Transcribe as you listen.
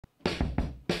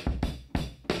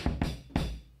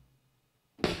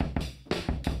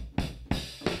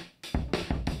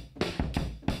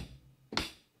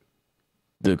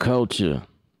The culture,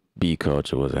 B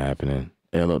culture was happening.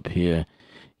 L up here.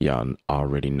 Y'all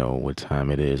already know what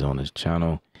time it is on this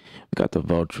channel. We got the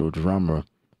virtual drummer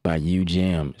by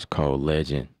Ujam. It's called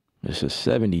Legend. It's a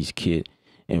 70s kit,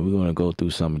 and we're gonna go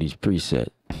through some of these presets.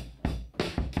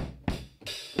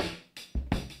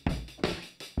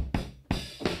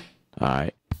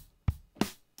 Alright.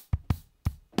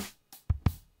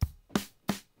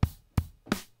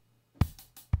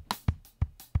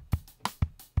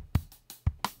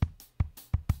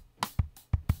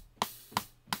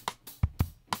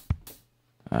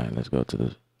 Alright, let's go to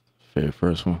the very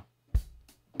first one.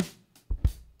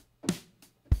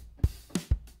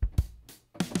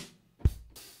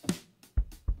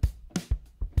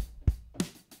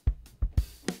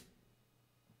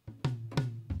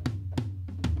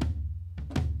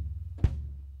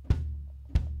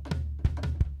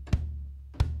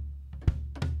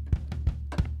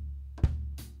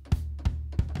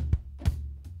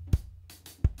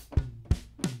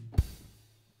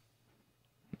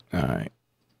 Alright.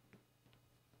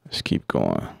 Let's keep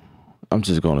going. I'm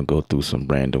just gonna go through some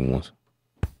random ones.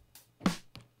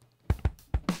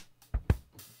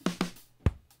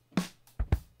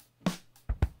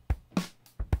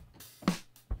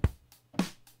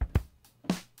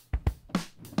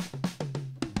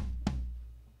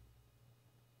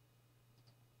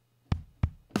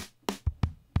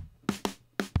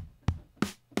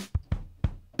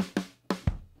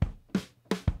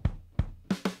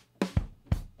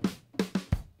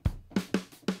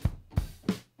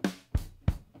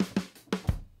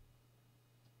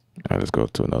 All right, let's go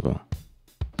to another one.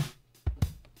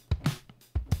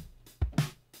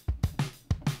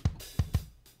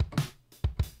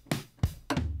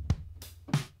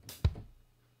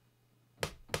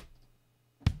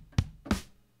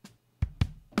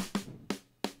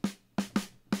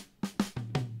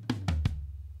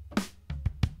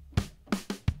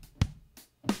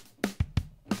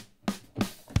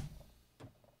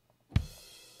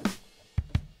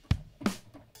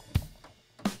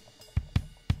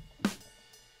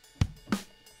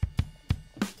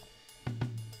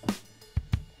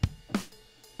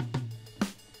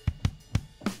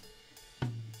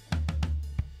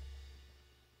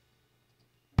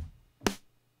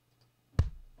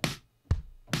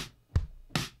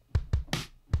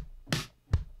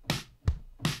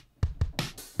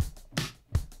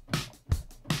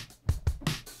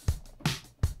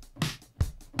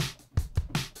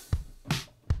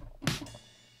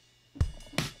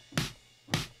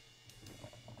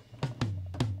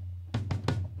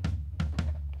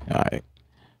 All right,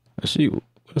 let's see what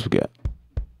else we got.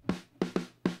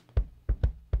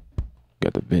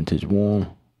 Got the vintage one.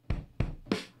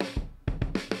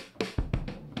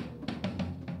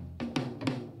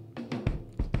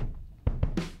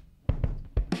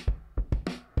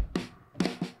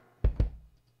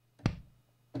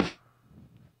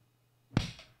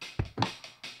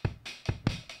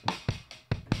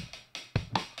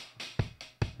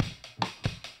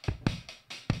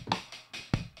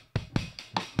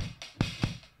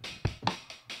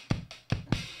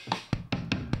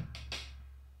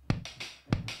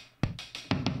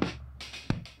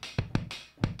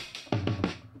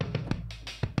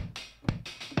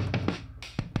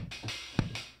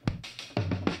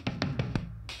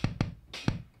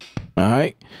 All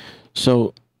right.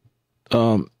 So,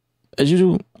 as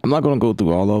usual, I'm not gonna go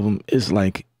through all of them. It's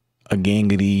like a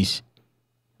gang of these,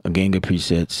 a gang of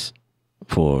presets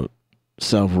for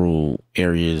several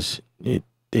areas. It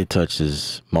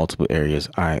touches multiple areas.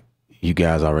 You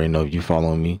guys already know, if you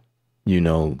follow me, you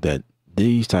know that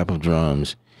these type of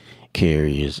drums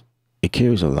carries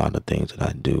a lot of things that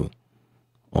I do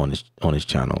on this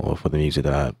channel or for the music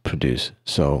that I produce.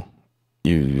 So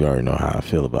you already know how I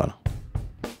feel about it.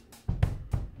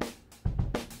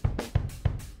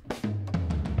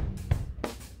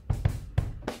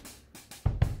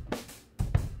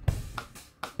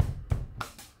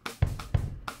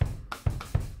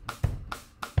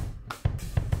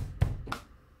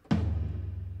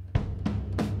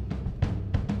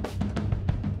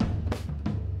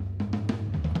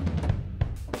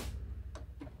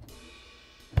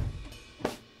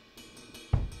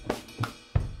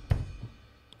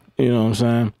 You know what I'm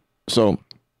saying? So,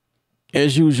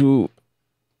 as usual,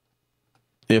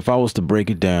 if I was to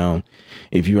break it down,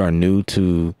 if you are new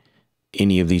to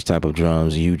any of these type of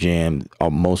drums, Ujam,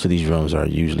 most of these drums are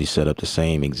usually set up the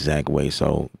same exact way.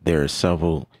 So there are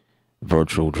several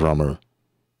virtual drummer,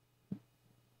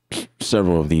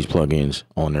 several of these plugins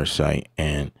on their site,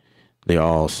 and they're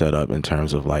all set up in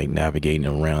terms of like navigating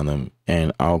around them.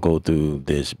 And I'll go through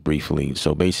this briefly.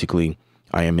 So basically,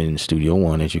 I am in Studio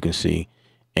One, as you can see,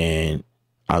 and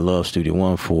I love Studio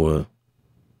One for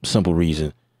simple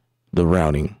reason. The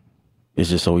routing. It's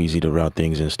just so easy to route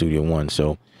things in Studio One.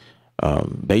 So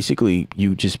basically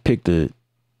you just pick the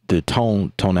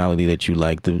tonality that you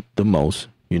like the most,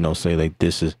 you know, say like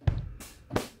this is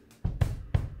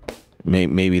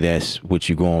maybe that's what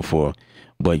you're going for,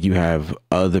 but you have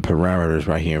other parameters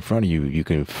right here in front of you. You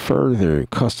can further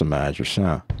customize your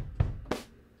sound.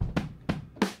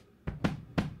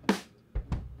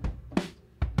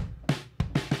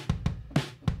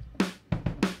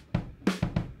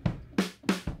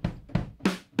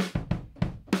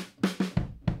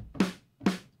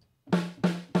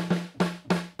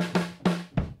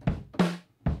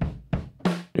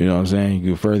 You know what I'm saying?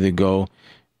 You can further go,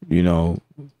 you know,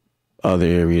 other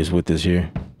areas with this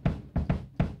here.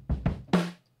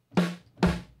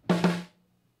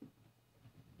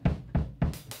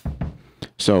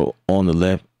 So on the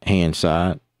left hand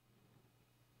side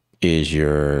is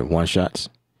your one shots,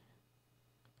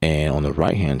 and on the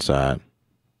right hand side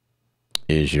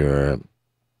is your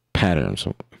patterns,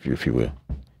 if you will.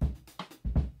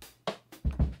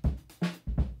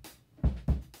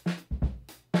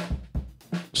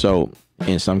 So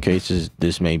in some cases,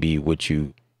 this may be what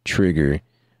you trigger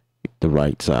the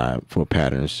right side for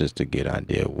patterns, just to get an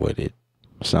idea of what it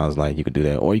sounds like. You could do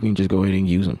that, or you can just go ahead and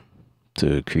use them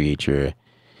to create your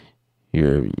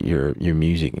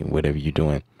music and whatever you're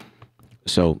doing.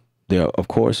 So there, of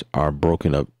course, are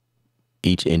broken up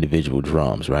each individual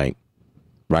drums, right?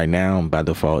 Right now, by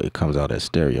default, it comes out as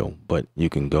stereo, but you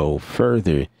can go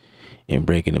further and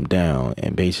breaking them down.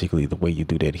 And basically the way you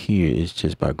do that here is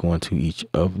just by going to each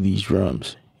of these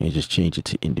drums and just change it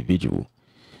to individual.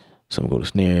 So I'm going to go to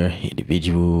snare,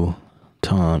 individual,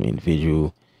 tom,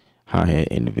 individual, hi-hat,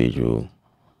 individual,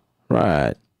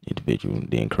 ride, individual,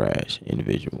 then crash,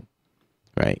 individual,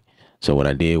 right? So what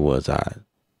I did was I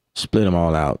split them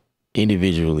all out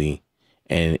individually,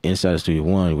 and inside of Studio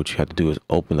One, what you have to do is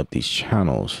open up these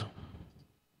channels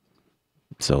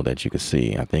so that you can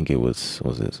see. I think it was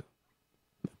this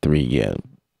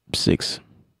 6.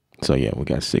 So yeah, we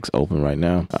got 6 open right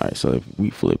now. All right, so if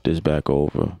we flip this back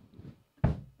over,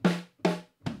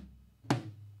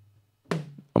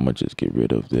 I'm gonna just get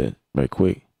rid of that right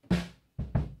quick.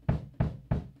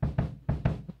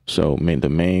 So the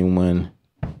main one,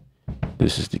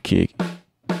 this is the kick,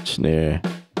 snare,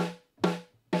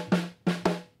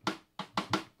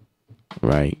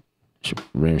 right,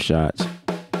 rim shots.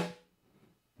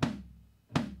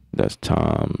 That's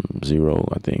tom 0,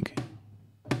 I think.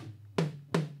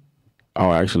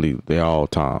 Oh, actually, they're all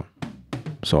tom.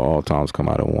 So all toms come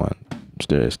out of one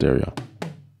stereo.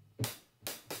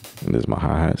 And this is my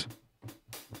hi-hats.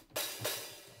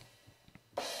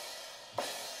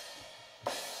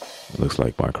 Looks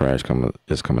like my crash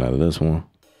is coming out of this one.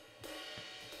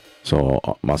 So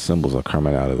my cymbals are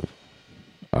coming out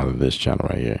of this channel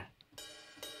right here.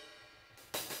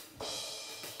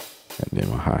 And then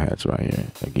my hi-hats right here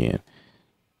again.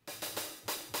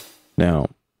 Now,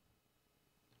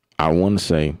 I want to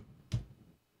say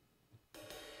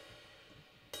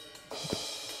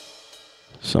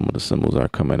some of the cymbals are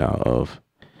coming out of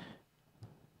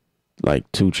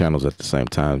like 2 channels at the same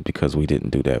time, because we didn't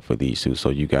do that for these 2. So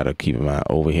you got to keep in mind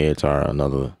overheads are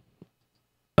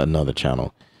another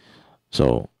channel.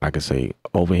 So I could say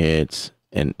overheads,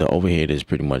 and the overhead is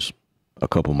pretty much a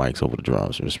couple mics over the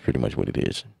drums. It's pretty much what it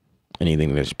is.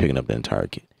 Anything that's picking up the entire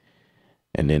kit.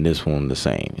 And then this one the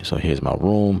same. So here's my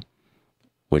room,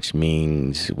 which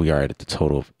means we are at the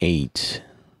total of 8.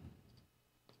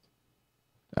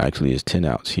 Actually, it's 10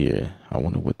 outs here. I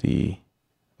wonder what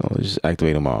let's just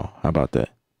activate them all. How about that?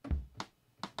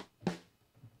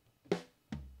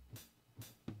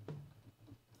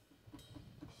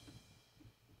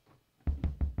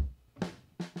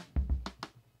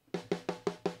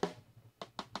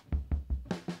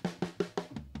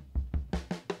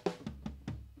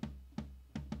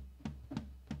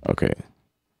 Okay.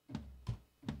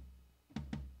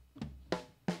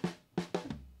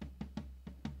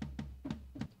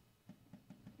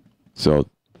 So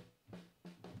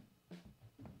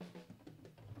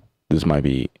this might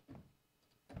be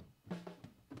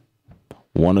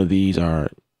one of these are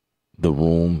the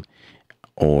room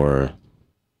or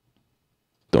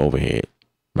the overhead,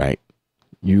 right?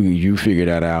 You figure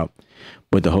that out.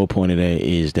 But the whole point of that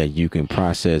is that you can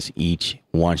process each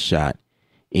one shot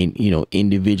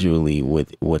individually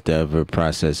with whatever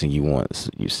processing you want. So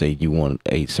you say you want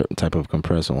a certain type of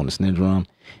compressor on the snare drum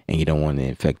and you don't want to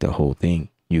infect the whole thing.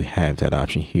 You have that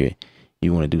option here.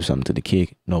 You want to do something to the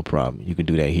kick, no problem. You can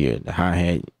do that here. The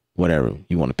hi-hat, whatever.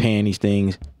 You want to pan these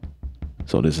things.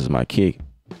 So this is my kick.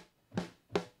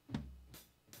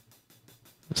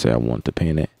 say I want to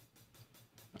pan it,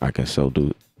 I can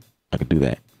do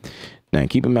that. Now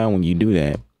keep in mind, when you do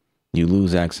that, you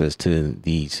lose access to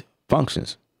these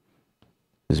functions,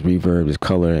 this reverb, this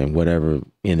color, and whatever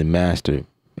in the master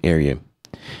area.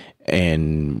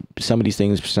 And some of these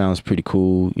things sounds pretty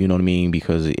cool, you know what I mean,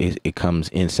 because it comes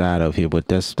inside of here, but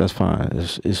that's fine.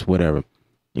 It's whatever,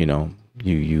 you know.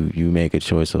 You make a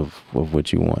choice of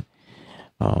what you want.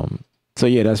 So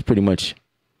yeah, that's pretty much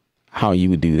how you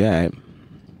would do that.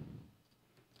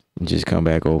 Just come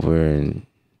back over and,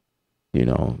 you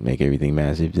know, make everything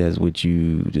massive. That's what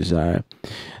you desire.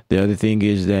 The other thing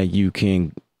is that you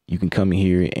can come in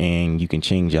here and you can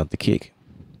change out the kick.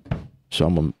 So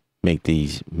I'm gonna make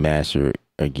these master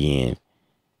again,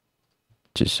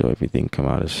 just so everything come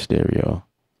out of stereo.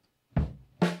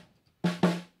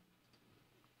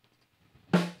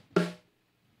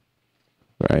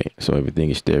 Right, so everything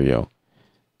is stereo.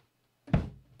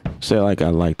 Say like I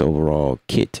like the overall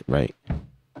kit, right?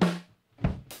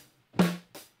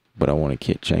 But I want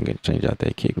to change out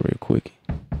that kick real quick.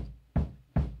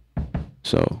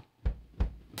 So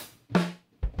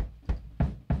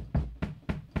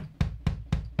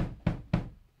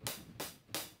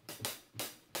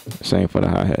same for the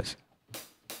hi-hats.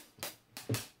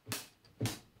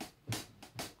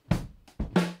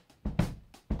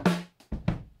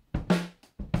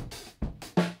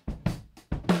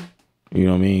 You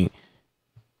know what I mean?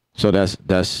 So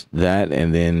that's that,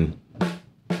 and then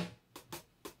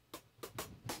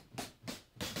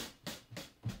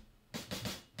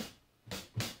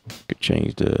could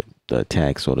change the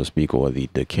attack, so to speak, or the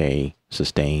decay,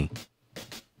 sustain.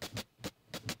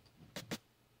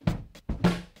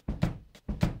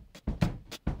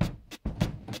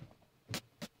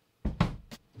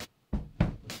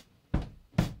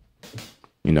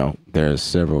 You know, there's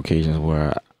several occasions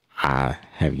where I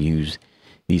have used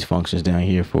these functions down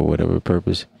here for whatever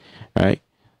purpose. All right.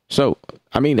 So,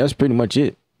 I mean, that's pretty much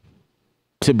it.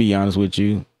 To be honest with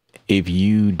you, if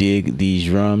you dig these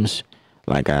drums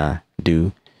like I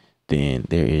do, then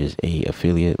there is a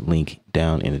affiliate link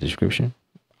down in the description.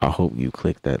 I hope you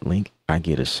click that link. I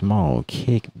get a small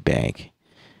kickback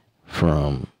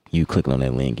from you clicking on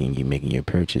that link and you making your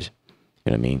purchase.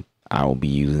 You know what I mean? I will be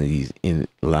using these in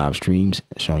live streams,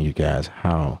 showing you guys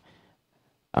how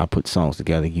I put songs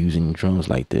together using drums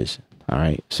like this. All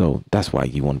right. So that's why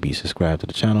you want to be subscribed to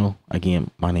the channel.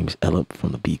 Again, my name is Ellip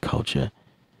from the Beat Culture.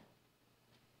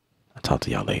 I'll talk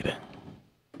to y'all later.